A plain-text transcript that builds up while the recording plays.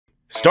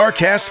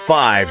StarCast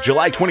 5,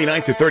 July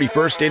 29th to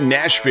 31st in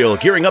Nashville,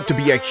 gearing up to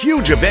be a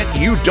huge event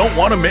you don't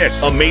want to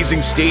miss.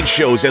 Amazing stage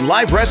shows and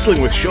live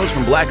wrestling with shows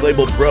from Black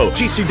Label Pro,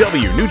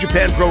 GCW, New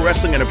Japan Pro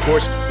Wrestling, and of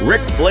course,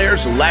 Ric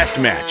Flair's Last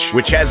Match,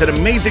 which has an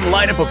amazing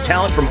lineup of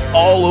talent from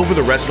all over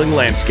the wrestling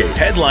landscape.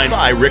 Headlined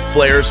by Ric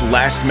Flair's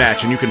Last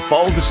Match, and you can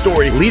follow the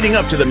story leading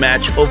up to the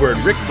match over at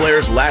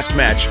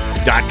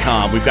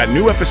RicFlairsLastMatch.com. We've got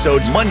new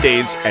episodes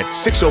Mondays at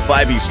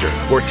 6:05 Eastern.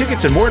 For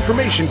tickets and more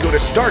information, go to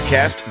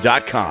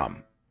StarCast.com.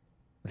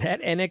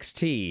 That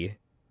NXT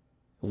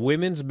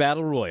Women's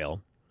Battle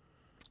Royal,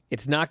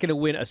 it's not going to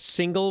win a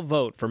single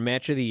vote for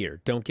Match of the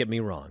Year, don't get me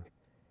wrong.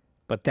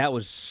 But that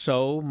was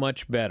so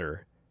much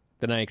better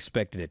than I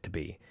expected it to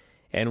be.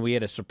 And we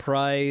had a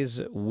surprise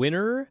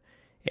winner,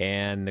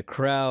 and the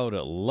crowd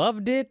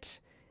loved it,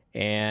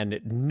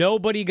 and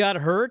nobody got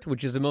hurt,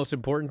 which is the most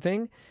important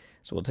thing.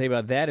 So we'll tell you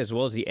about that, as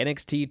well as the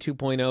NXT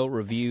 2.0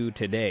 review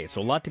today.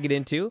 So a lot to get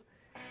into.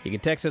 You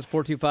can text us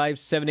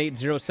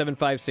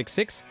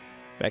 425-780-7566.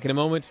 Back in a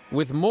moment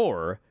with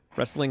more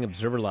Wrestling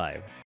Observer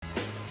Live.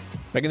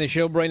 Back in the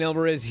show, Brian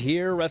Alvarez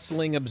here,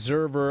 Wrestling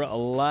Observer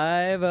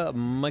Live.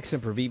 Mike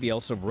Sempervive,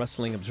 also of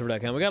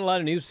WrestlingObserver.com. We got a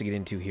lot of news to get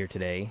into here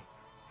today.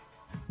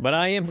 But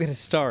I am going to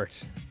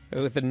start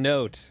with a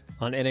note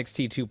on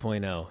NXT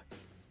 2.0.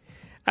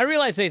 I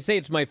realize I say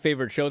it's my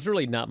favorite show. It's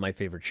really not my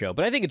favorite show.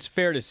 But I think it's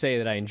fair to say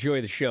that I enjoy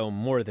the show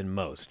more than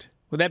most.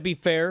 Would that be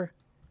fair?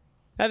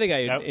 I think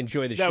I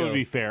enjoy the show. That would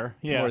be fair,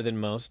 yeah. More than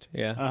most,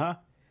 yeah. Uh-huh.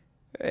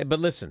 But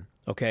listen,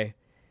 okay?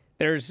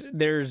 There's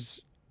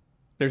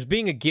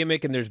being a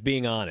gimmick and there's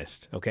being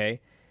honest, okay?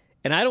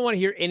 And I don't want to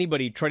hear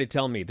anybody try to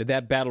tell me that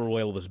that Battle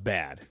Royal was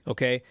bad,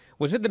 okay?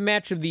 Was it the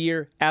match of the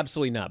year?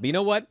 Absolutely not. But you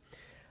know what?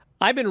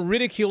 I've been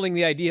ridiculing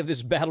the idea of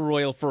this Battle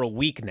Royal for a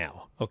week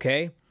now,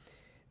 okay?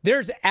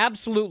 There's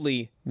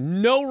absolutely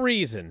no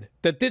reason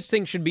that this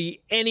thing should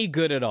be any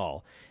good at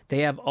all. They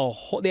have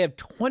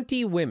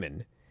 20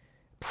 women.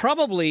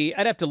 Probably,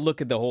 I'd have to look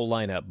at the whole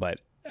lineup,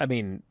 but I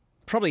mean,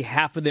 probably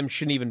half of them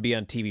shouldn't even be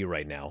on TV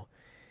right now.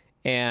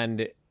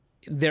 And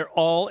they're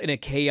all in a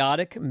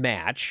chaotic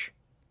match,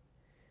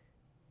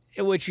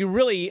 which you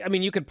really, I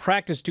mean, you could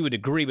practice to a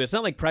degree, but it's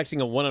not like practicing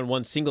a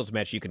one-on-one singles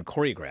match you can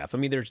choreograph. I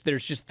mean, there's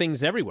just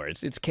things everywhere.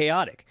 It's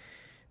chaotic.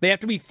 They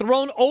have to be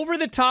thrown over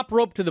the top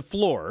rope to the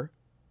floor.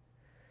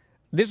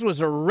 This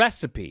was a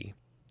recipe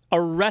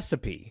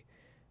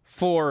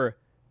for,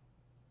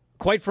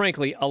 quite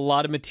frankly, a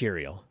lot of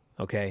material,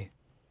 okay?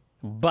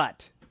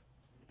 But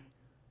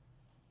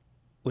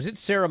was it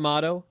Sarah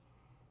Amato?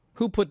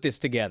 Who put this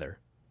together?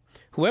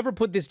 Whoever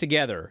put this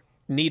together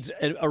needs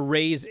a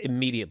raise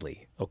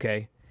immediately,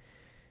 okay?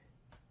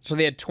 So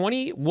they had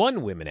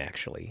 21 women,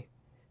 actually,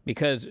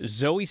 because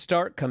Zoe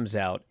Stark comes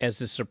out as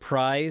the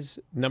surprise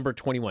number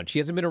 21. She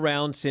hasn't been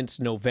around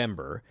since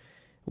November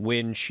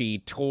when she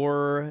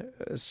tore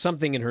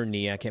something in her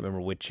knee. I can't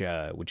remember which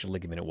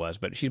ligament it was,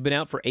 but she's been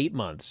out for 8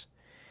 months.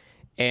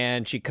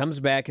 And she comes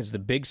back as the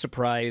big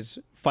surprise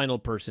final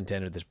person to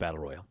enter this Battle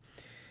Royal.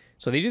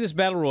 So they do this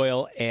Battle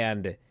Royal,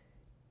 and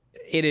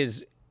it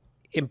is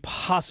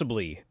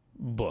impossibly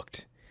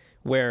booked,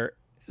 where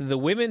the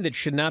women that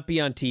should not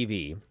be on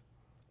TV,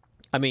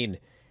 I mean,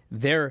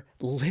 they're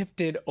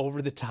lifted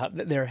over the top.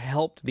 They're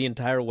helped the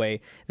entire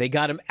way. They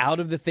got them out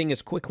of the thing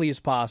as quickly as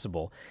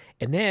possible.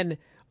 And then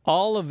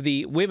all of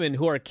the women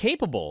who are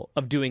capable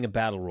of doing a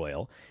Battle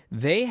Royal,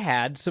 they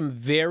had some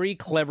very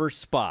clever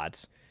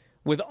spots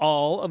with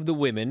all of the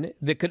women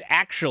that could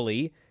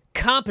actually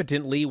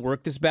competently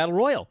work this Battle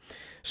Royal.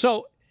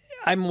 So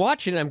I'm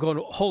watching and I'm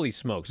going, holy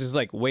smokes, this is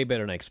like way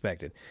better than I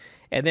expected.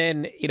 And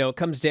then, you know, it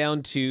comes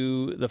down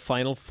to the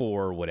final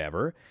four or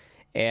whatever.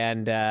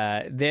 And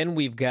then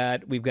we've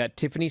got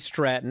Tiffany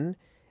Stratton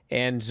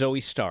and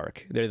Zoe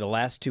Stark. They're the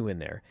last two in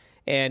there.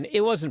 And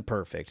it wasn't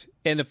perfect.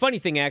 And the funny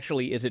thing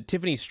actually is that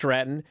Tiffany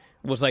Stratton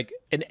was like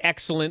an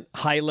excellent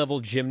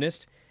high-level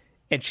gymnast.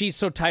 And she's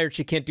so tired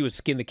she can't do a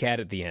skin the cat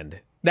at the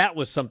end. That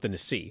was something to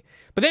see.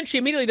 But then she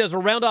immediately does a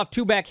round off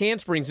 2 back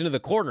handsprings into the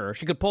corner.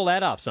 She could pull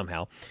that off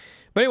somehow.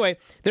 But anyway,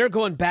 they're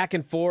going back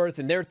and forth,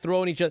 and they're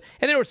throwing each other.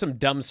 And there were some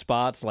dumb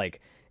spots,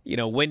 like, you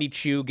know, Wendy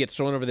Chu gets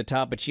thrown over the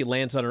top, but she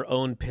lands on her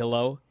own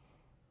pillow.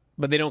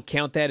 But they don't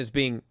count that as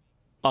being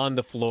on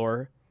the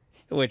floor,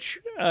 which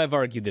I've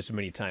argued this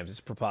many times.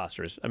 It's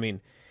preposterous. I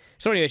mean,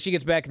 so anyway, she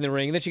gets back in the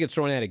ring, and then she gets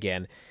thrown out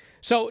again.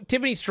 So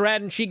Tiffany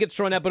Stratton, she gets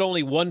thrown out, but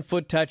only 1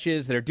 foot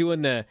touches. They're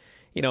doing the,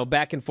 you know,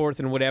 back and forth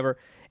and whatever.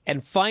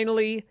 And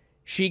finally,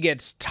 she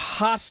gets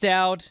tossed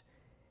out,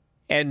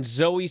 and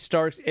Zoe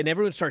starts, and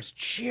everyone starts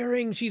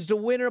cheering. She's the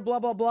winner, blah,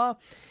 blah, blah.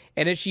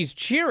 And as she's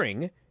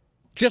cheering,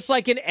 just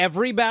like in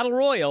every Battle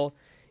Royal,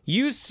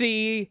 you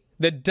see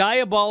the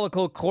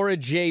diabolical Cora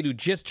Jade, who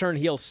just turned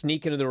heel,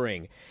 sneak into the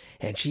ring.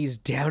 And she's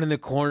down in the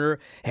corner,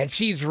 and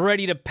she's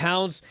ready to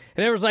pounce.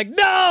 And everyone's like,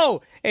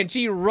 no! And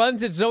she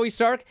runs at Zoe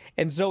Stark,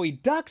 and Zoe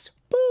ducks,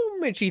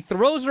 boom, and she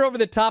throws her over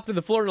the top to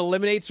the floor and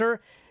eliminates her.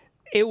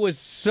 It was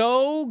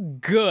so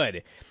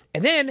good.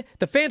 And then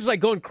the fans were like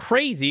going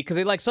crazy because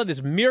they like saw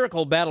this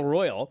miracle Battle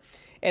Royal.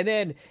 And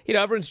then, you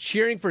know, everyone's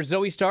cheering for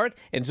Zoe Stark.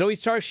 And Zoe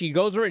Stark, she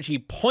goes over and she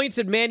points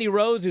at Mandy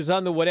Rose, who's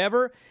on the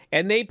whatever.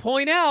 And they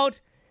point out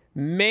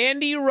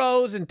Mandy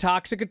Rose and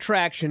Toxic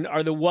Attraction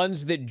are the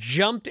ones that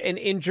jumped and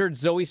injured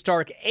Zoe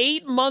Stark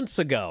 8 months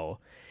ago.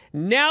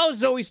 Now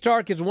Zoe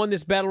Stark has won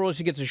this battle royal.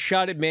 She gets a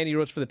shot at Mandy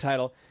Rose for the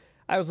title.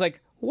 I was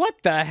like, what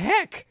the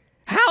heck?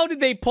 How did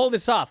they pull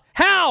this off?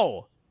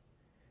 How?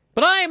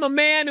 But I am a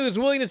man who is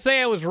willing to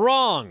say I was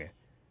wrong.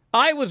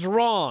 I was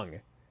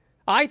wrong.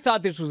 I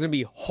thought this was going to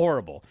be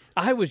horrible.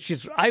 I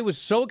was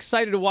so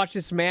excited to watch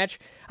this match.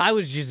 I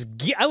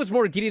was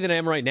more giddy than I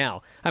am right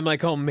now. I'm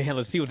like, oh man,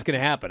 let's see what's going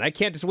to happen. I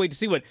can't just wait to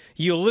see what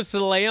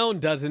Yulissa Leon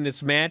does in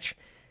this match.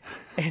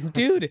 And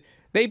dude,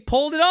 they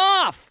pulled it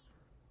off.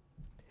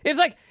 It's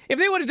like, if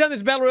they would have done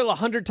this Battle Royal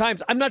 100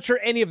 times, I'm not sure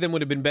any of them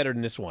would have been better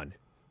than this one.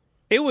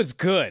 It was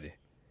good.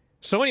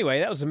 So anyway,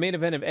 that was the main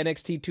event of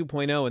NXT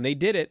 2.0, and they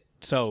did it,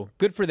 so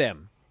good for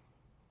them.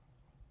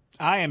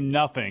 I am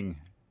nothing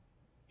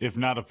if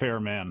not a fair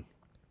man.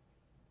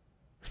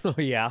 Oh,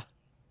 yeah?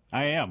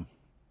 I am.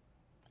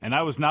 And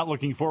I was not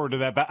looking forward to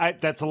that.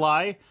 That's a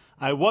lie.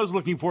 I was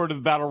looking forward to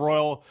the Battle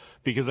Royal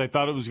because I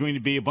thought it was going to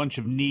be a bunch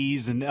of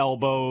knees and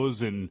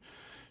elbows and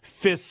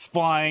fists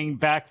flying,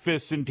 back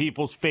fists in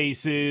people's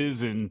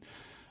faces, and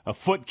a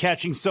foot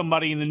catching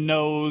somebody in the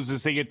nose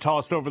as they get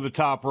tossed over the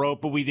top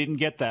rope, but we didn't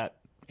get that.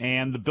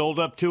 And the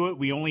build-up to it,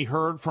 we only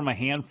heard from a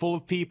handful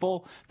of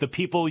people. The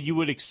people you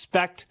would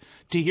expect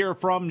to hear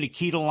from,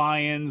 Nikita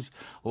Lyons,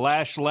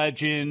 Lash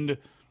Legend,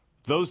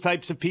 those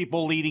types of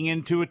people leading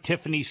into it,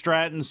 Tiffany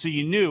Stratton. So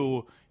you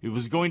knew it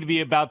was going to be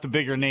about the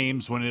bigger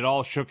names when it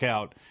all shook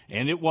out.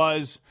 And it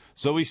was.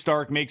 Zoe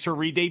Stark makes her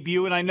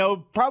re-debut, and I know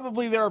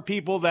probably there are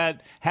people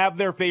that have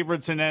their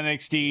favorites in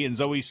NXT, and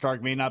Zoe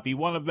Stark may not be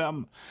one of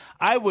them.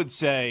 I would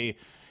say,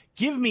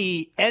 give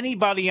me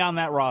anybody on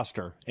that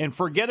roster and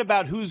forget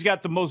about who's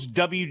got the most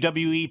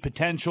WWE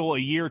potential a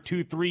year,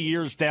 2, 3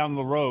 years down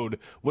the road,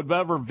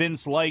 whatever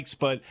Vince likes.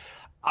 But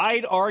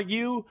I'd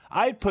argue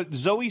I'd put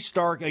Zoe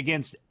Stark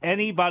against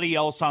anybody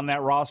else on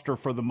that roster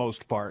for the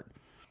most part.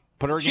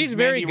 Put her against She's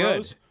very Mandy good.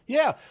 Rose.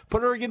 Yeah,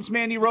 put her against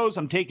Mandy Rose.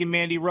 I'm taking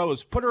Mandy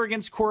Rose. Put her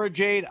against Cora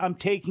Jade. I'm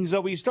taking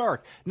Zoe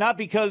Stark. Not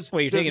because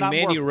wait, you're taking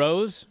Mandy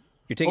Rose?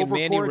 You're taking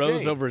Mandy Cora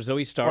Rose Jade. over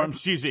Zoe Stark? Or,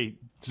 excuse me,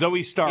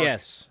 Zoe Stark.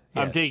 Yes.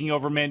 I'm taking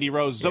over Mandy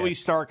Rose. Zoe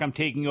Stark, I'm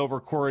taking over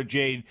Cora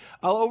Jade.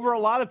 Over a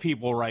lot of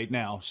people right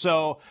now.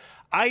 So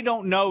I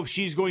don't know if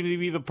she's going to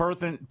be the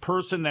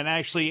person that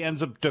actually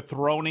ends up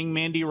dethroning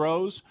Mandy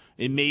Rose.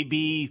 It may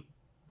be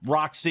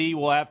Roxy,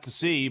 we'll have to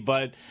see,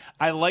 but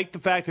I like the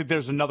fact that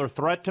there's another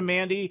threat to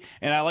Mandy,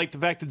 and I like the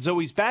fact that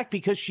Zoe's back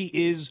because she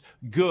is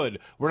good.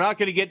 We're not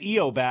going to get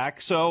Io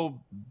back, so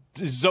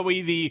is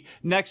Zoe the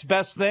next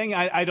best thing?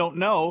 I don't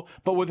know,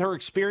 but with her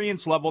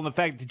experience level and the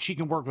fact that she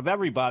can work with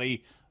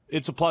everybody,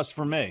 it's a plus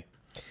for me.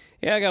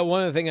 Yeah, I got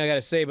one other thing I got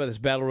to say about this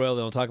Battle Royal,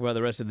 then I'll talk about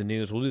the rest of the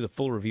news. We'll do the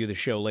full review of the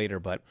show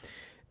later, but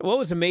what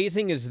was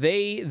amazing is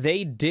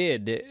they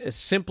did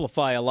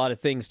simplify a lot of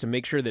things to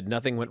make sure that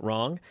nothing went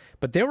wrong,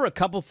 but there were a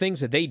couple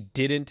things that they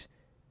didn't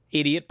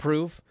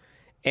idiot-proof,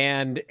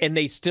 and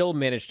they still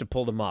managed to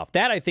pull them off.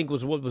 That, I think,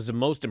 was what was the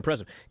most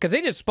impressive, because they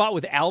did a spot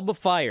with Alba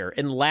Fire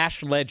and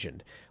Lash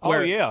Legend,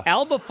 where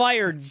Alba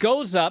Fire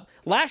goes up,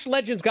 Lash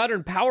Legend's got her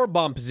in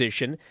powerbomb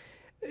position,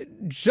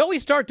 Zoe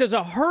Stark does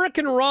a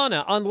Hurricane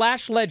Rana on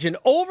Lash Legend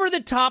over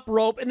the top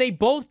rope, and they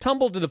both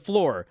tumble to the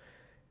floor.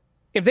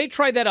 If they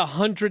tried that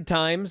 100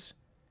 times,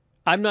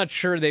 I'm not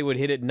sure they would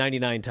hit it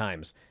 99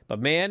 times. But,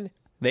 man,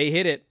 they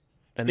hit it,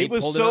 and they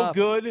pulled it off. It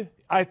was so good,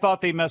 I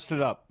thought they messed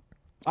it up.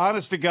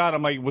 Honest to God,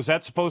 I'm like, was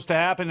that supposed to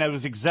happen? That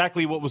was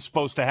exactly what was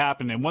supposed to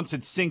happen. And once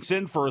it sinks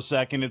in for a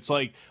second, it's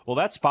like, well,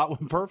 that spot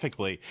went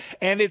perfectly.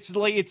 And it's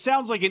like, it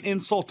sounds like an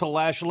insult to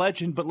Lash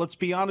Legend, but let's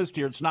be honest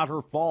here, it's not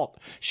her fault.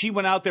 She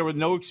went out there with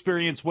no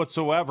experience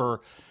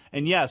whatsoever.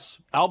 And yes,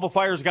 Alba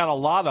Fire's got a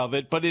lot of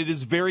it, but it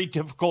is very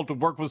difficult to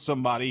work with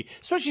somebody,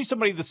 especially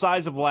somebody the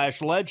size of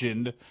Lash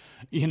Legend,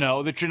 you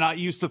know, that you're not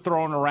used to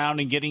throwing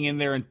around and getting in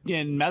there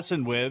and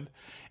messing with.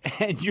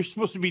 And you're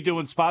supposed to be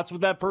doing spots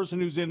with that person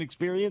who's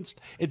inexperienced.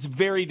 It's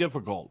very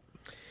difficult.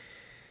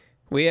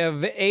 We have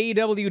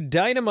AEW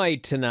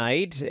Dynamite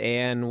tonight,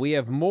 and we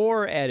have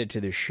more added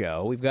to the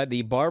show. We've got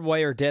the barbed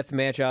wire death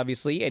match,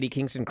 obviously. Eddie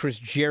Kingston, Chris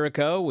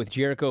Jericho, with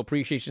Jericho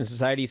Appreciation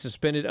Society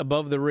suspended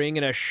above the ring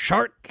in a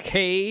shark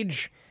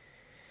cage.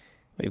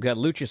 We've got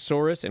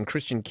Luchasaurus and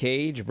Christian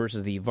Cage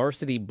versus the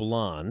Varsity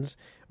Blondes.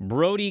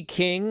 Brody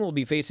King will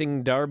be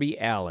facing Darby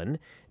Allin.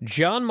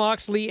 Jon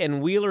Moxley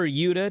and Wheeler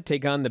Yuta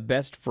take on the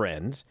Best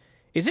Friends.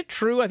 Is it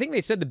true? I think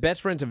they said the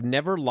Best Friends have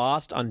never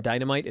lost on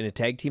Dynamite in a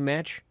tag team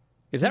match.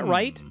 Is that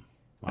right?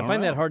 I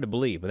find that hard to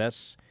believe, but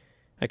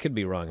I could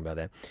be wrong about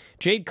that.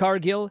 Jade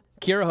Cargill,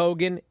 Kiera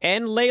Hogan,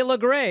 and Layla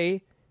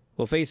Gray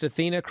will face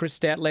Athena, Chris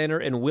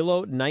Statlander, and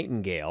Willow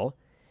Nightingale.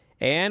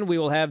 And we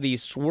will have the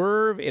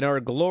Swerve in Our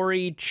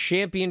Glory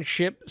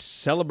Championship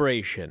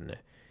celebration.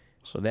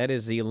 So that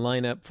is the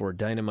lineup for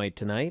Dynamite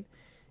tonight.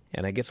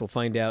 And I guess we'll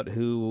find out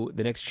who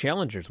the next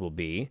challengers will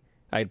be,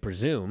 I'd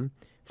presume,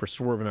 for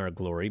Swerve in Our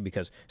Glory,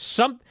 because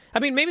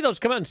maybe they'll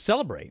just come out and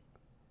celebrate.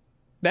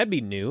 That'd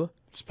be new.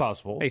 It's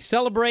possible. They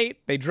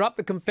celebrate. They drop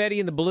the confetti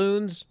and the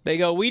balloons. They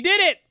go, "We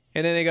did it!"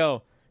 And then they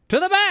go, "To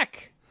the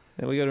back!"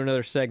 And we go to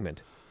another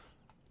segment.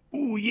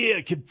 Ooh,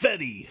 yeah,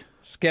 confetti.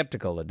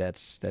 Skeptical that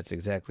that's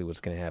exactly what's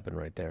going to happen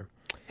right there.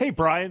 Hey,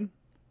 Brian.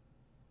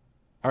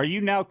 Are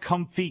you now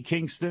Comfy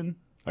Kingston?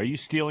 Are you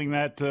stealing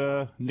that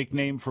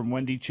nickname from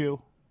Wendy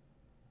Chu?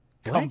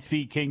 What?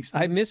 Comfy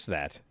Kingston? I missed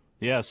that.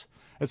 Yes.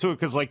 That's what,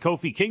 because like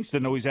Kofi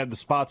Kingston always had the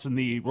spots in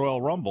the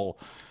Royal Rumble.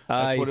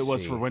 That's what it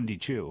was for Wendy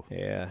Chu.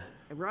 Yeah.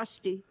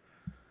 Rusty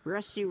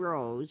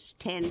Rose,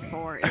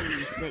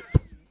 10-4-86.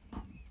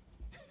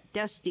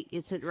 Dusty,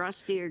 is it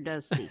Rusty or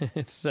Dusty?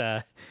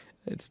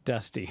 It's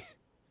Dusty.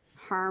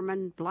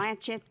 Harmon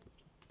Blanchett.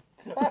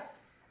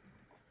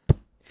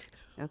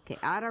 Okay,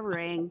 out of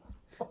ring.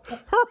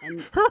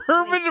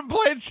 Herman and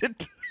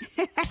Blanchett.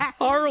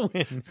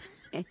 Harwin.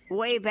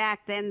 Way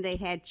back then, they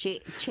had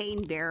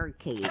chain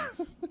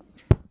barricades.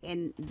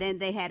 And then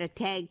they had a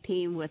tag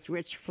team with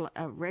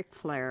Ric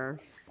Flair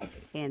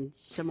and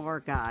some more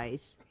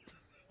guys.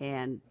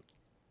 And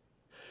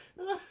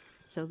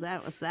so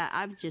that was that.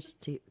 I'm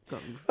just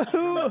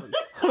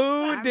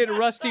Who did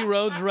Rusty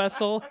Rhodes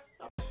wrestle?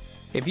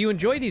 If you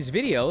enjoy these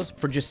videos,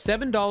 for just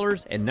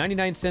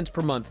 $7.99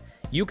 per month,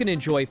 you can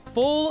enjoy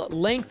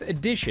full-length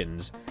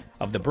editions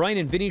of The Bryan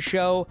and Vinny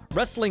Show,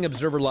 Wrestling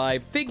Observer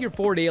Live, Figure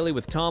 4 Daily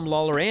with Tom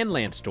Lawler and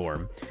Lance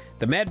Storm,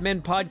 the Mad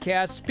Men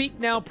Podcast, Speak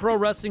Now Pro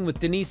Wrestling with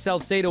Denise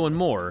Salcedo, and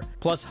more,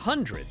 plus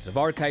hundreds of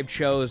archived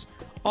shows,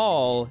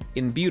 all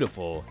in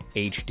beautiful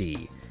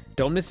HD.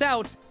 Don't miss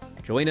out.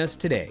 Join us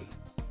today.